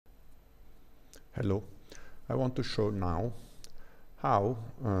Hello, I want to show now how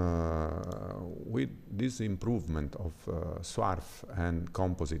with this improvement of swarf and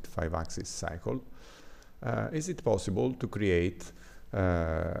composite 5-axis cycle is it possible to create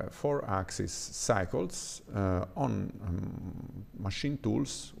 4-axis cycles on machine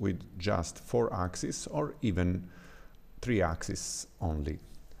tools with just 4 axes or even 3 axes only.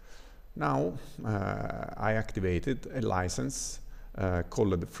 Now I activated a license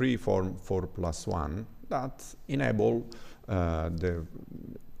called FreeForm 4+1 that enable the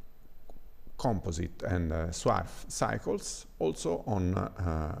composite and swarf cycles also on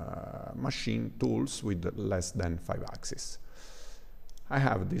machine tools with less than 5 axes. I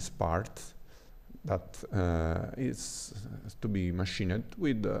have this part that is to be machined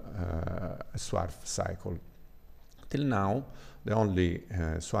with a swarf cycle. Till now, the only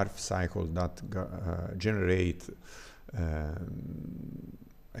swarf cycle that generate a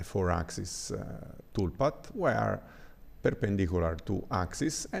 4-axis toolpath were perpendicular to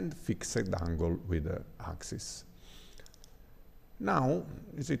axis and fixed angle with the axis. Now,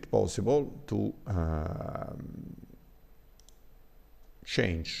 is it possible to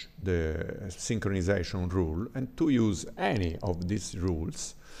change the synchronization rule and to use any of these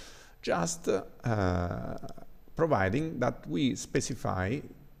rules, just providing that we specify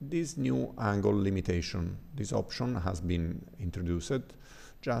this new angle limitation. This option has been introduced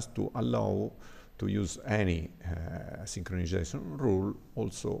just to allow to use any synchronization rule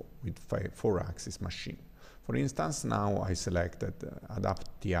also with 4-axis machine. For instance, now I selected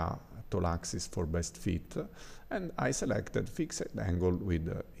adapt TIA tool axis for best fit, and I selected fixed angle with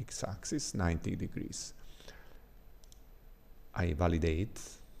x-axis 90 degrees. I validate,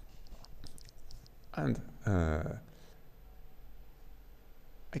 and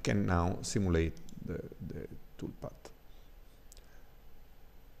I can now simulate the toolpath.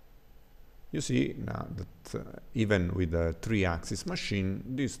 You see now that even with a 3-axis machine,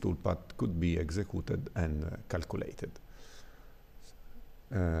 this toolpath could be executed and calculated.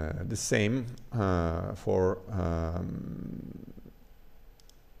 The same for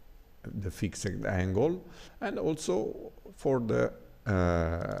the fixed angle and also for the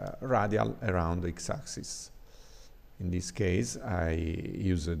radial around the x-axis. In this case, I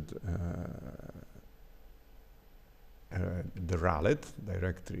used the rallet,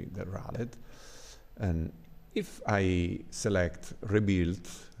 directly the rallet, and if I select rebuild,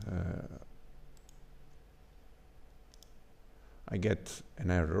 I get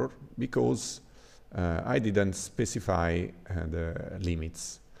an error because I didn't specify the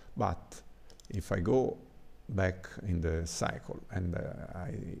limits. But if I go back in the cycle and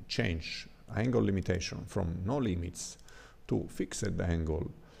I change angle limitation from no limits to fixed angle,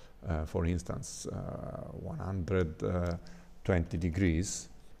 for instance 120 degrees,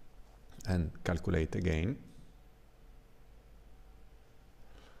 and calculate again,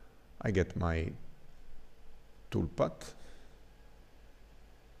 I get my toolpath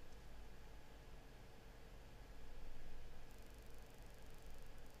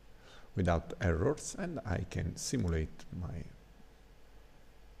without errors, and I can simulate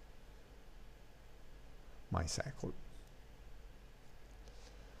my cycle.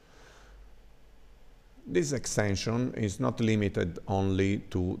 This extension is not limited only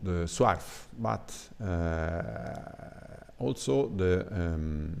to the swarf, but also the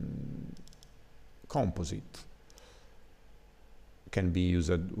composite can be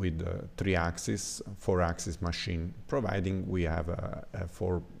used with 3-axis, 4-axis machine, providing we have a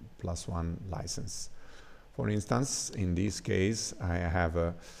 4+1 license. For instance, in this case, I have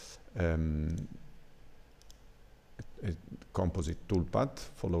a composite toolpath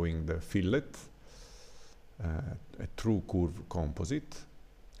following the fillet, a true curve composite.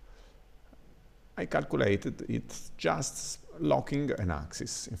 I calculated it just locking an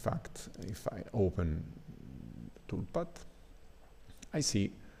axis. In fact, if I open the toolpath, I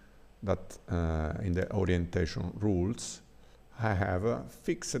see that in the orientation rules, I have a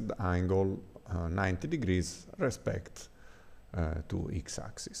fixed angle 90 degrees respect to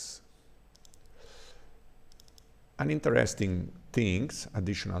x-axis. An interesting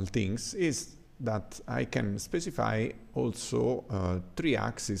additional things, is that I can specify also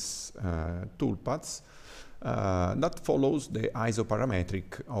 3-axis toolpaths that follows the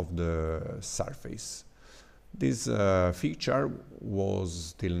isoparametric of the surface. This feature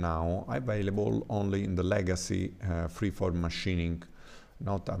was till now available only in the legacy freeform machining,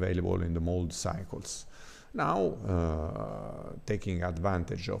 not available in the mold cycles. Now, taking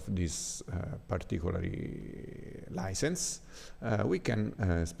advantage of this particular license, we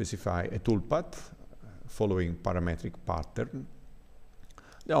can specify a toolpath following parametric pattern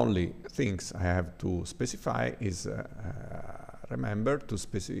The only things I have to specify is remember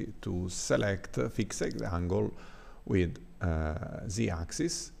to select a fixed angle with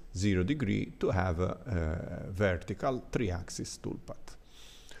z-axis 0 degree to have a vertical 3-axis toolpath.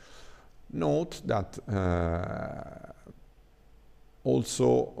 Note that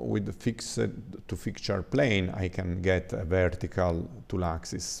also with the fixed to fixture plane I can get a vertical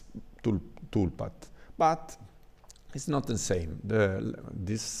toolpath, but it's not the same.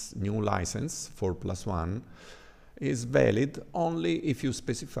 This new license 4+1 is valid only if you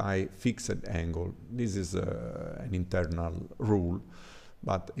specify fixed angle. This is an internal rule,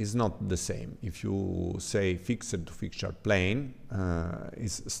 but it's not the same. If you say fixed to fixture plane,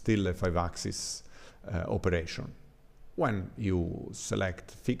 it's still a 5-axis operation. When you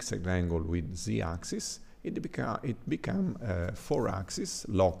select fixed angle with z-axis, it become a 4-axis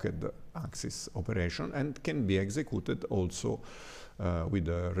locked axis operation and can be executed also with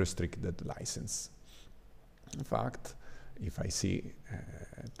a restricted license. In fact, if I see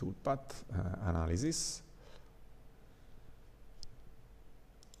toolpath analysis,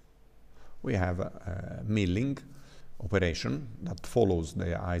 we have a milling operation that follows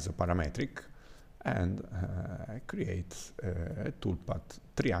the isoparametric and creates a toolpath,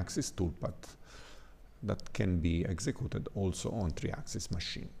 3-axis toolpath that can be executed also on 3-axis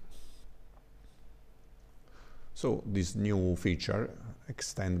machine. So this new feature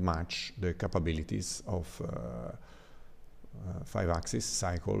extend much the capabilities of 5-axis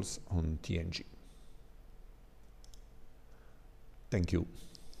cycles on TNG. Thank you.